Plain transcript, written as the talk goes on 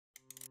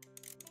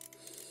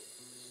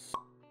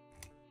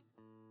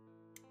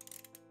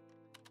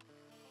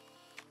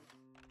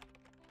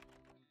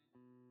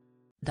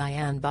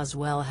Dianne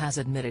Buswell has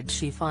admitted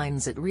she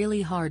finds it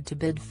really hard to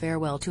bid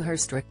farewell to her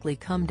Strictly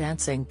Come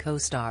Dancing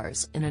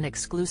co-stars in an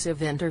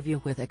exclusive interview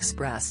with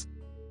Express.co.uk.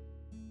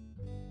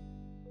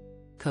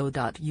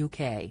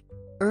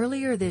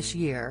 Earlier this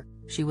year,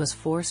 she was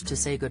forced to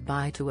say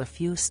goodbye to a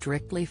few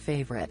Strictly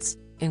favourites,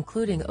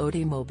 including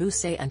Odi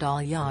Mobuse and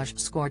Alyaz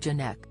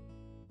Skorjanek.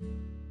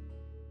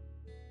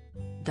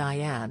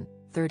 Dianne,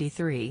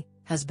 33,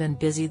 has been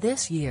busy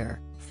this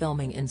year,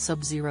 filming in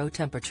sub-zero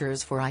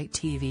temperatures for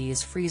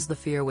ITV's Freeze the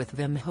Fear with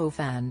Wim Hof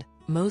and,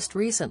 most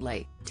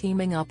recently,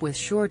 teaming up with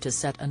Shore to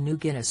set a new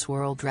Guinness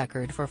World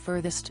Record for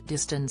furthest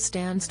distance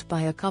danced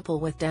by a couple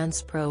with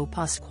dance pro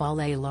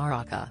Pasquale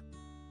Larocca.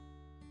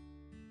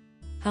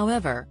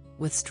 However,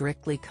 with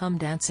Strictly Come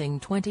Dancing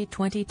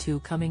 2022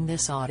 coming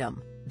this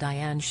autumn,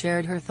 Dianne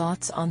shared her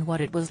thoughts on what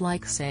it was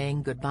like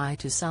saying goodbye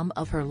to some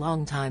of her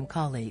longtime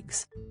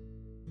colleagues.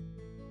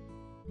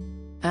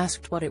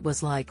 Asked what it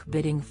was like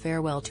bidding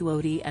farewell to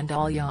Odi and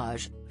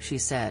Alyaz, she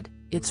said,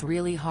 "It's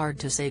really hard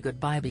to say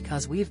goodbye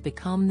because we've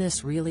become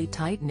this really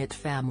tight-knit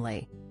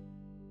family.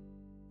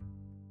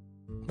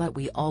 But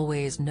we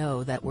always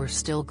know that we're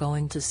still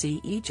going to see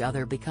each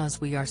other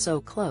because we are so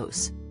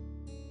close.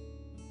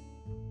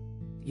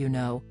 You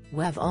know,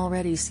 we've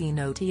already seen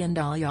Odi and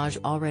Alyaz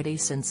already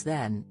since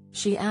then,"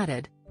 she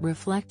added,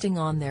 reflecting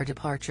on their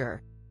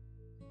departure.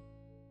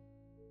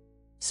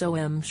 "So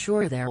I'm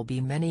sure there'll be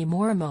many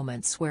more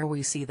moments where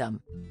we see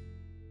them."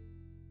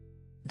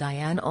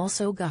 Dianne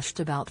also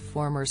gushed about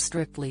former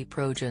Strictly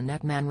pro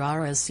Jeanette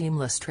Manrara's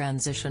seamless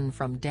transition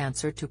from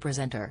dancer to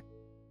presenter.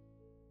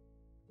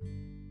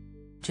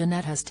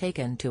 "Jeanette has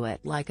taken to it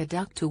like a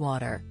duck to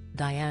water,"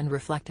 Dianne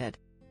reflected.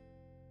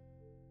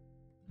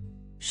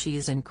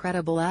 "She's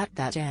incredible at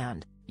that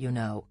and, you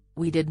know,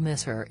 we did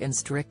miss her in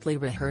Strictly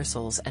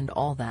rehearsals and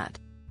all that.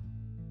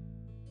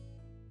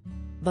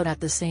 But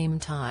at the same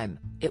time,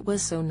 it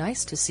was so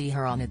nice to see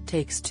her on It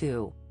Takes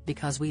Two,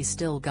 because we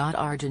still got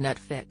our Jeanette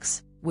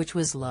fix, which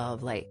was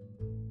lovely.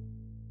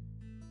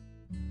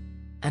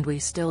 And we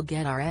still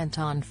get our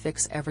Anton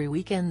fix every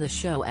week in the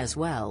show as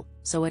well,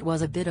 so it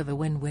was a bit of a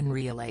win-win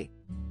really."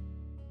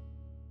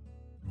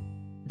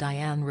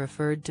 Dianne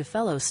referred to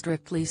fellow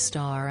Strictly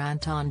star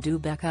Anton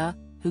Dubecka,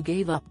 who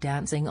gave up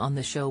dancing on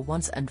the show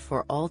once and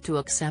for all to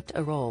accept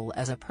a role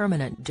as a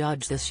permanent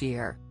judge this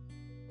year.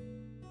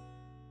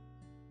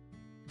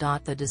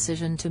 The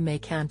decision to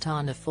make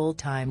Anton a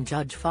full-time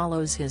judge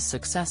follows his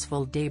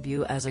successful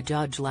debut as a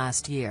judge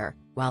last year,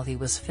 while he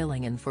was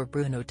filling in for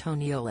Bruno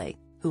Tonioli,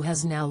 who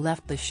has now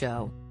left the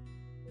show.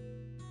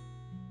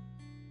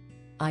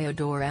 "I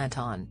adore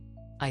Anton.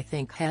 I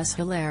think he's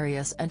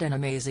hilarious and an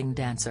amazing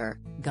dancer,"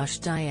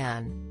 gushed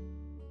Dianne.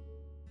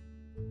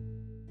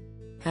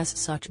 "Has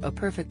such a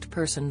perfect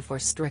person for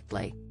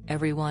Strictly,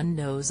 everyone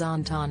knows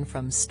Anton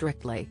from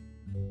Strictly."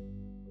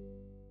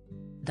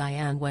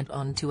 Dianne went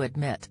on to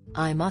admit,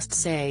 "I must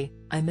say,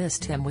 I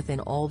missed him within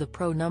all the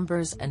pro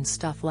numbers and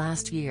stuff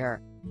last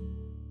year.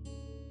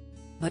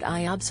 But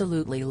I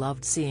absolutely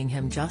loved seeing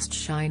him just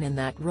shine in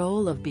that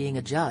role of being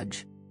a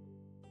judge.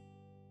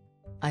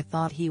 I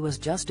thought he was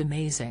just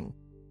amazing.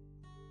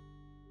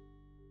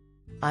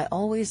 I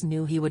always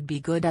knew he would be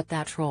good at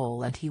that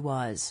role and he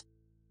was.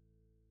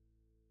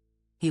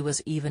 He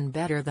was even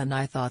better than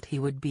I thought he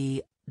would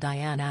be,"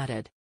 Dianne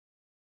added.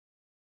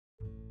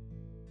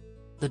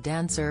 The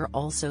dancer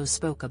also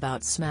spoke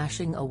about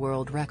smashing a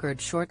world record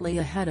shortly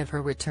ahead of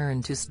her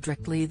return to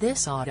Strictly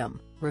this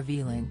autumn,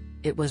 revealing,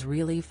 "It was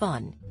really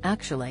fun,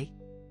 actually.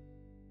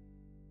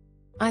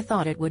 I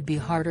thought it would be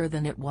harder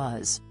than it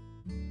was.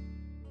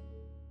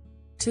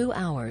 2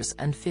 hours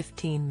and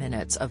 15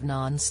 minutes of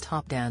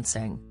non-stop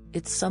dancing,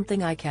 it's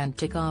something I can't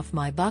tick off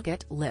my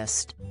bucket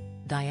list."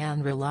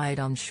 Dianne relied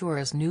on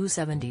Shore's new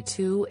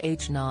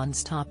 72H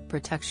non-stop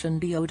protection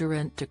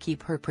deodorant to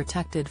keep her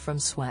protected from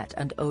sweat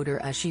and odor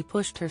as she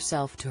pushed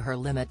herself to her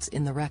limits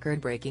in the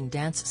record-breaking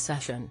dance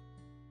session.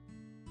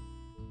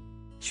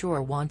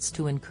 Shore wants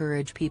to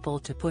encourage people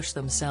to push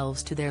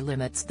themselves to their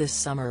limits this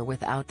summer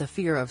without the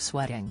fear of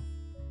sweating.